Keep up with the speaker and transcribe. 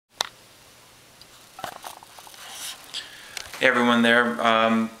Hey everyone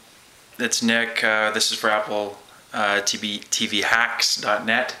there, it's Nick. This is for Apple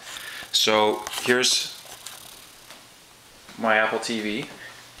TVHacks.net. So here's my Apple TV,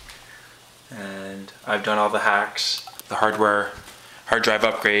 and I've done all the hacks, the hardware, hard drive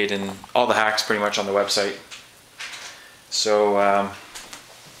upgrade, and all the hacks pretty much on the website. So as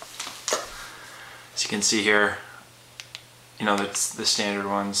you can see here, you know, that's the standard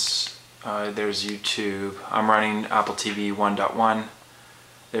ones. There's YouTube. I'm running Apple TV 1.1.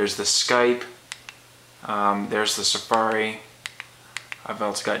 There's the Skype. There's the Safari. I've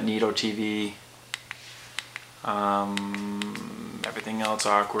also got Neato TV. Everything else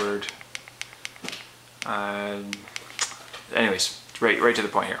awkward. Anyways, right to the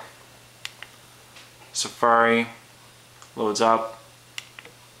point here. Safari loads up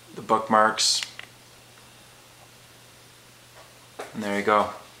the bookmarks, and there you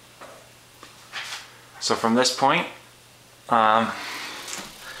go. So from this point,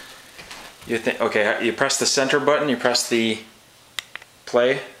 you press the center button, you press the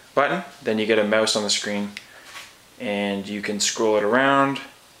play button, then you get a mouse on the screen, and you can scroll it around,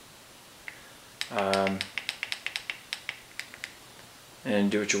 and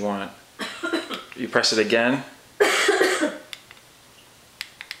do what you want. You press it again,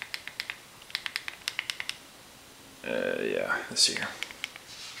 yeah, let's see here.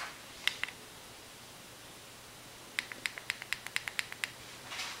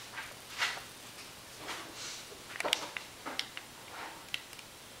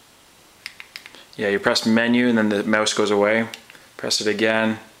 Yeah, you press menu and then the mouse goes away. Press it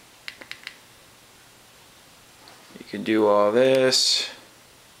again. You can do all this.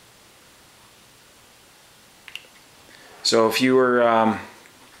 So if you were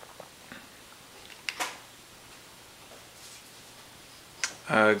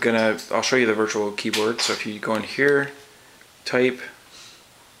I'll show you the virtual keyboard. So if you go in here, type,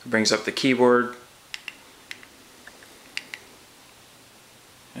 it brings up the keyboard.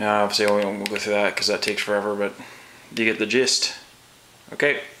 Obviously I won't go through that because that takes forever, but you get the gist.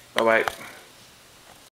 Okay, bye-bye.